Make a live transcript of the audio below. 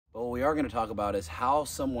But what we are going to talk about is how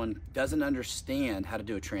someone doesn't understand how to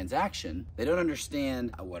do a transaction. They don't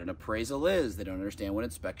understand what an appraisal is. They don't understand what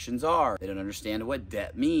inspections are. They don't understand what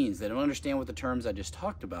debt means. They don't understand what the terms I just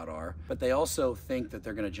talked about are. But they also think that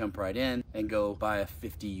they're going to jump right in and go buy a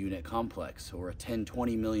 50-unit complex or a $10,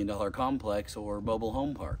 $20 million complex or mobile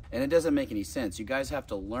home park. And it doesn't make any sense. You guys have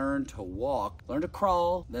to learn to walk, learn to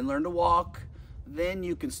crawl, then learn to walk, then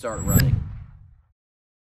you can start running.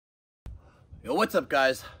 Yo, what's up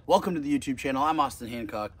guys? Welcome to the YouTube channel. I'm Austin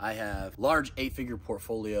Hancock. I have large 8-figure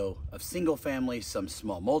portfolio of single family, some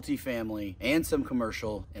small multifamily, and some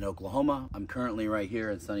commercial in Oklahoma. I'm currently right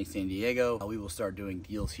here in sunny San Diego. We will start doing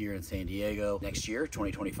deals here in San Diego next year,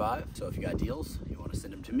 2025. So if you got deals, you want to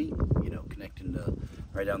send them to me, connect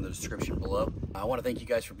right down in the description below. I want to thank you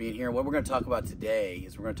guys for being here. What we're going to talk about today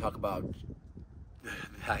is we're going to talk about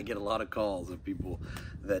I get a lot of calls of people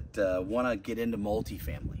that want to get into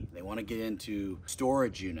multifamily. They want to get into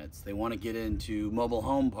storage units. They want to get into mobile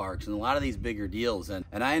home parks and a lot of these bigger deals. And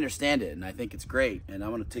I understand it and I think it's great. And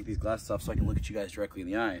I'm going to take these glasses off so I can look at you guys directly in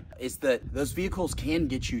the eye. It's that those vehicles can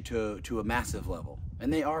get you to a massive level.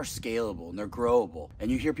 And they are scalable and they're growable. And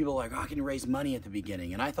you hear people like, oh, I can raise money at the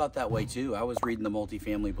beginning. And I thought that way too. I was reading the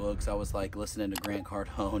multifamily books. I was like listening to Grant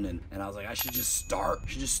Cardone and I was like, I should just start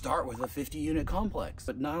with a 50-unit complex.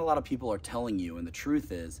 But not a lot of people are telling you. And the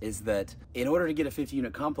truth is that in order to get a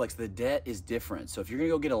 50-unit complex, the debt is different. So if you're gonna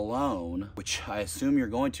go get a loan, which I assume you're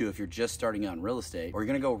going to if you're just starting out in real estate, or you're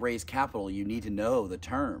gonna go raise capital, you need to know the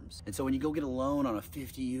terms. And so when you go get a loan on a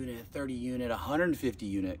 50-unit, 30-unit,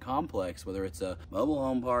 150-unit complex, whether it's a mobile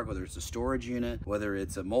home park, whether it's a storage unit, whether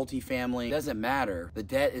it's a multifamily, it doesn't matter. The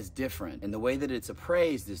debt is different and the way that it's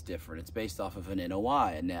appraised is different. It's based off of an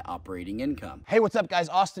NOI, a net operating income. Hey, what's up guys?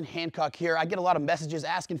 Austin Hancock here. I get a lot of messages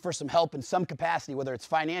asking for some help in some capacity, whether it's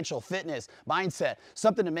financial, fitness, mindset,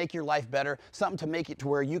 something to make your life better, something to make it to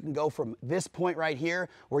where you can go from this point right here,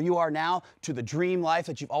 where you are now, to the dream life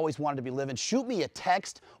that you've always wanted to be living. Shoot me a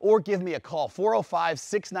text or give me a call,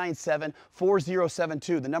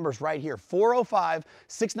 405-697-4072. The number's right here,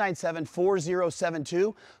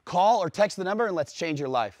 405-697-4072. Call or text the number and let's change your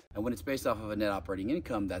life. And when it's based off of a net operating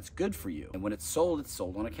income, that's good for you. And when it's sold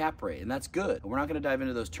on a cap rate, and that's good. And we're not going to dive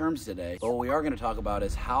into those terms today, but what we are going to talk about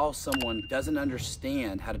is how someone doesn't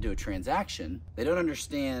understand how to do a transaction. They don't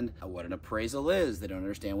understand what an appraisal is. They don't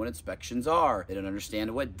understand what inspections are. They don't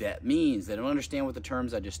understand what debt means. They don't understand what the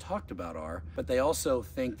terms I just talked about are. But they also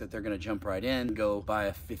think that they're going to jump right in and go buy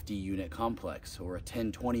a 50-unit complex or a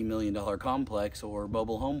 $10, $20 million complex or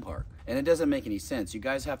mobile home park. And it doesn't make any sense. You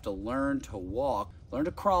guys have to learn to walk, learn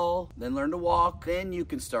to crawl, then learn to walk, then you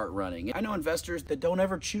can start running. I know investors that don't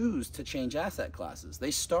ever choose to change asset classes. They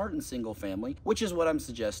start in single family, which is what I'm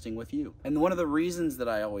suggesting with you. And one of the reasons that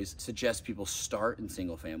I always suggest people start in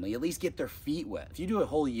single family, at least get their feet wet. If you do a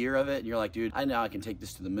whole year of it and you're like, dude, I know I can take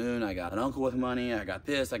this to the moon. I got an uncle with money. I got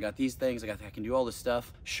this, I got these things. I can do all this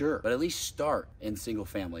stuff. Sure, but at least start in single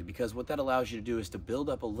family, because what that allows you to do is to build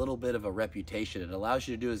up a little bit of a reputation. It allows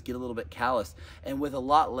you to do is get a little bit callous and with a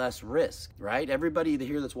lot less risk, right? Everybody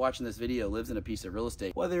here that's watching this video lives in a piece of real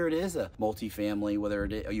estate, whether it is a multifamily, whether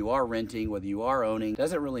you are renting, whether you are owning,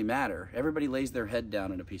 doesn't really matter. Everybody lays their head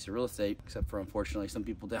down in a piece of real estate, except for unfortunately some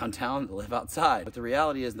people downtown that live outside. But the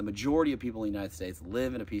reality is the majority of people in the United States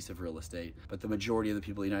live in a piece of real estate, but the majority of the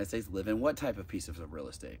people in the United States live in what type of piece of real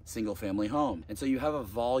estate? Single family home. And so you have a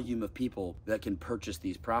volume of people that can purchase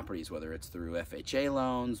these properties, whether it's through FHA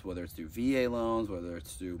loans, whether it's through VA loans, whether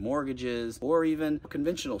it's through mortgages, or even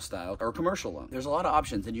conventional style or commercial loan. There's a lot of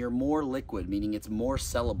options and you're more liquid, meaning it's more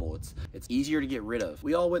sellable. It's easier to get rid of.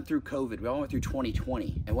 We all went through COVID. We all went through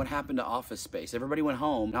 2020. And what happened to office space? Everybody went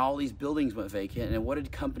home. Now all these buildings went vacant. And what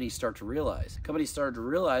did companies start to realize? Companies started to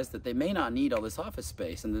realize that they may not need all this office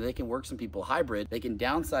space and that they can work some people hybrid. They can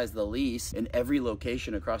downsize the lease in every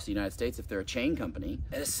location across the United States if they're a chain company.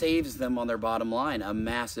 And it saves them on their bottom line a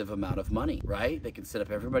massive amount of money, right? They can set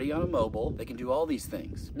up everybody on a mobile. They can do all these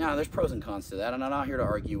things. Now there's pros and cons to that. And I'm not here to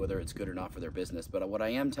argue whether it's good or not for their business, but what I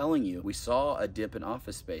am telling you, we saw a dip in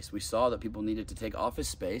office space. We saw that people needed to take office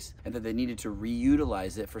space and that they needed to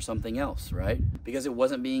reutilize it for something else, right? Because it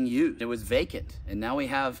wasn't being used. It was vacant. And now we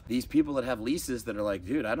have these people that have leases that are like,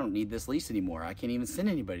 dude, I don't need this lease anymore. I can't even send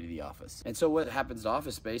anybody to the office. And so what happens to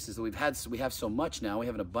office space is that we have so much now, we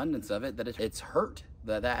have an abundance of it that it's hurt.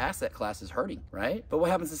 That asset class is hurting, right? But what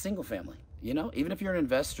happens to single family? You know, even if you're an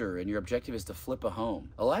investor and your objective is to flip a home,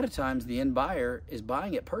 a lot of times the end buyer is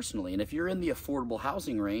buying it personally. And if you're in the affordable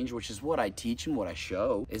housing range, which is what I teach and what I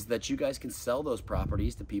show, is that you guys can sell those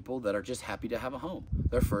properties to people that are just happy to have a home.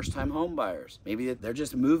 They're first-time home buyers. Maybe they're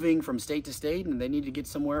just moving from state to state and they need to get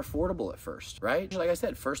somewhere affordable at first, right? Like I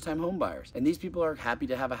said, first-time home buyers. And these people are happy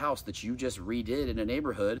to have a house that you just redid in a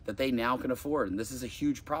neighborhood that they now can afford. And this is a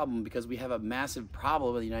huge problem because we have a massive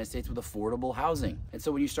problem in the United States with affordable housing. And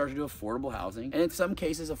so when you start to do affordable housing, and in some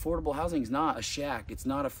cases, affordable housing is not a shack. It's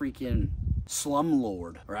not a freaking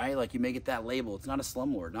slumlord, right? Like you may get that label. It's not a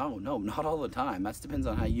slumlord. No, not all the time. That depends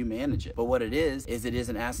on how you manage it. But what it is it is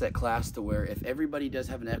an asset class to where if everybody does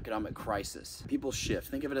have an economic crisis, people shift.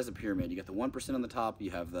 Think of it as a pyramid. You got the 1% on the top,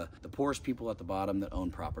 you have the poorest people at the bottom that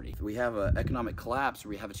own property. If we have an economic collapse, or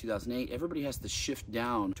we have a 2008, everybody has to shift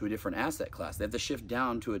down to a different asset class. They have to shift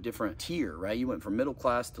down to a different tier, right? You went from middle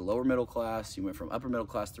class to lower middle class. You went from upper middle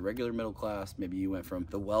class to regular middle class. Maybe you went from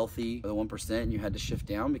the wealthy, or the 1%, and you had to shift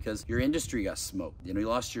down because your industry got smoked. You know, you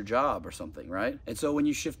lost your job or something, right? And so when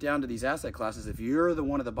you shift down to these asset classes, if you're the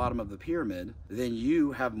one at the bottom of the pyramid, then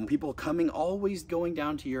you have people always going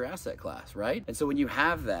down to your asset class, right? And so when you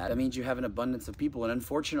have that, that means you have an abundance of people. And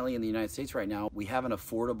unfortunately, in the United States right now, we have an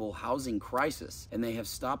affordable housing crisis, and they have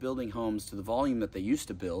stopped building homes to the volume that they used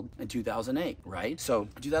to build in 2008, right? So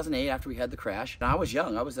 2008, after we had the crash, and I was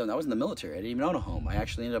young. I was in the military. I didn't even own a home. I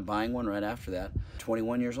actually ended up buying one right after that,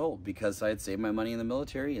 21 years old, because I had saved my money in the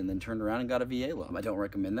military and then turned around and got a VA loan. I don't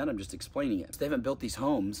recommend that. I'm just explaining it. So they haven't built these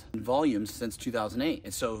homes in volumes since 2008.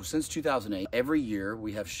 And so since 2008, every year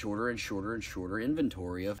we have shorter and shorter and shorter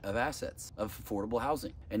inventory of assets, of affordable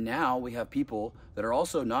housing. And now we have people that are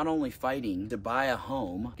also not only fighting to buy a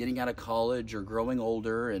home, getting out of college or growing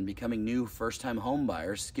older and becoming new first-time home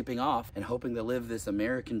buyers, skipping off and hoping to live this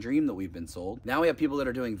American dream that we've been sold. Now we have people that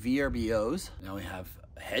are doing VRBOs. Now we have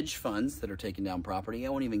hedge funds that are taking down property. I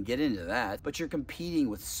won't even get into that, but you're competing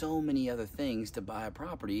with so many other things to buy a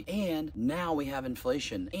property. And now we have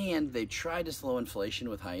inflation, and they tried to slow inflation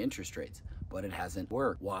with high interest rates, but it hasn't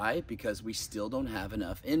worked. Why? Because we still don't have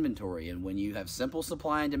enough inventory. And when you have simple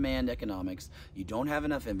supply and demand economics, you don't have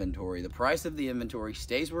enough inventory. The price of the inventory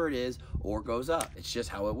stays where it is or goes up. It's just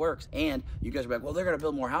how it works. And you guys are like, well, they're gonna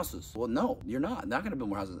build more houses. Well, no, you're not gonna build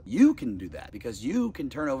more houses. You can do that because you can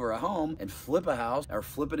turn over a home and flip a house or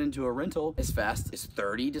flip it into a rental as fast as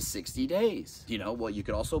 30 to 60 days. You know, well, you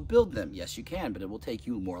could also build them. Yes, you can, but it will take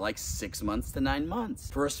you more like 6 months to 9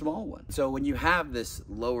 months for a small one. So when you have this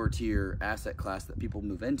lower tier asset class that people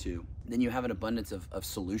move into, then you have an abundance of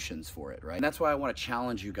solutions for it, right? And that's why I want to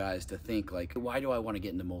challenge you guys to think like, why do I want to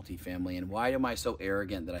get into multifamily? And why am I so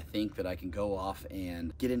arrogant that I think that I can go off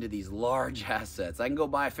and get into these large assets? I can go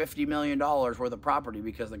buy $50 million worth of property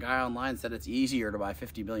because the guy online said it's easier to buy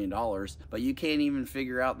 $50 million, but you can't even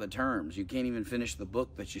figure out the terms. You can't even finish the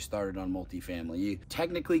book that you started on multifamily. You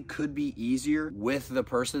technically could be easier with the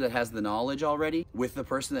person that has the knowledge already, with the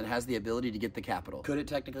person that has the ability to get the capital. Could it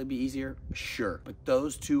technically be easier? Sure. But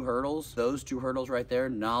those two hurdles right there,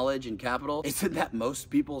 knowledge and capital, isn't that most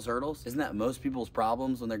people's hurdles? Isn't that most people's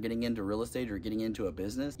problems when they're getting into real estate or getting into a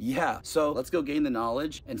business? Yeah. So let's go gain the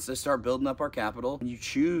knowledge and so start building up our capital. And you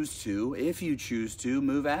choose to, if you choose to,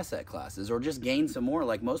 move asset classes or just gain some more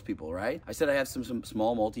like most people, right? I said I have some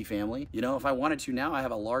small multifamily. You know, if I wanted to now, I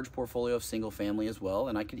have a large portfolio of single family as well,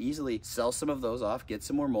 and I could easily sell some of those off, get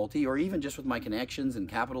some more multi, or even just with my connections and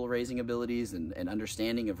capital raising abilities and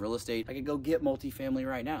understanding of real estate, I could go get multifamily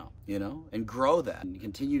right now, you know, and grow that and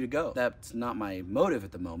continue to go. That's not my motive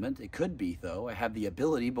at the moment. It could be though. I have the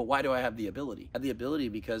ability, but why do I have the ability? I have the ability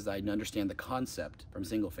because I understand the concept from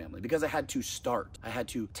single family, because I had to start. I had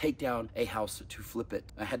to take down a house to flip it.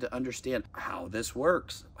 I had to understand how this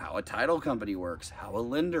works, how a title company works, how a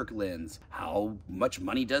lender lends, how much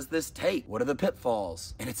money does this take? What are the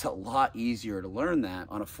pitfalls? And it's a lot easier to learn that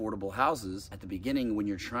on affordable houses at the beginning when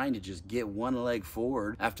you're trying to just get one leg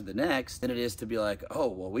forward after the next than it is to be like, oh,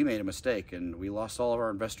 well, we made a mistake and we lost all of our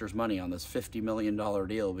investors' money on this $50 million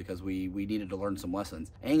deal because we needed to learn some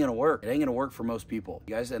lessons. It ain't gonna work. It ain't gonna work for most people.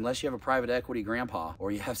 You guys, unless you have a private equity grandpa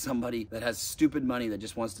or you have somebody that has stupid money that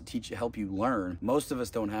just wants to help you learn, most of us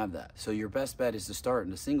don't have that. So your best bet is to start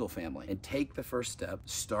in a single family and take the first step,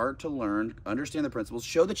 start to learn, understand the principles,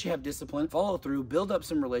 show that you have discipline, follow through, build up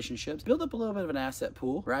some relationships, build up a little bit of an asset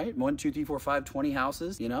pool, right? 1, 2, 3, 4, 5, 20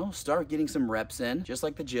 houses, you know, start getting some reps in, just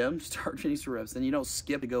like the gym, start getting some reps in. You don't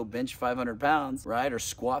skip to go bench 500 pounds, right? Or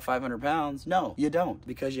squat 500 pounds. No, you don't,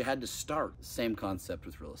 because you had to start. Same concept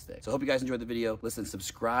with real estate. So I hope you guys enjoyed the video. Listen,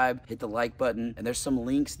 subscribe, hit the like button, and there's some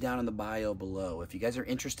links down in the bio below. If you guys are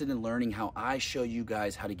interested in learning how I show you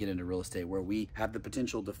guys how to get into real estate, where we have the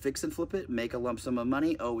potential potential to fix and flip it, make a lump sum of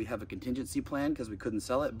money. Oh, we have a contingency plan because we couldn't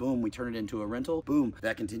sell it. Boom, we turn it into a rental. Boom,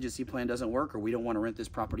 that contingency plan doesn't work, or we don't want to rent this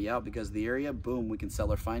property out because of the area. Boom, we can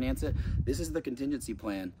sell or finance it. This is the contingency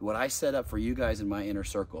plan, what I set up for you guys in my inner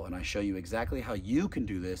circle, and I show you exactly how you can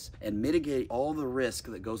do this and mitigate all the risk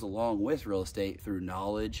that goes along with real estate through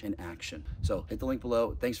knowledge and action. So hit the link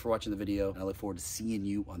below. Thanks for watching the video, and I look forward to seeing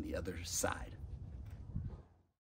you on the other side.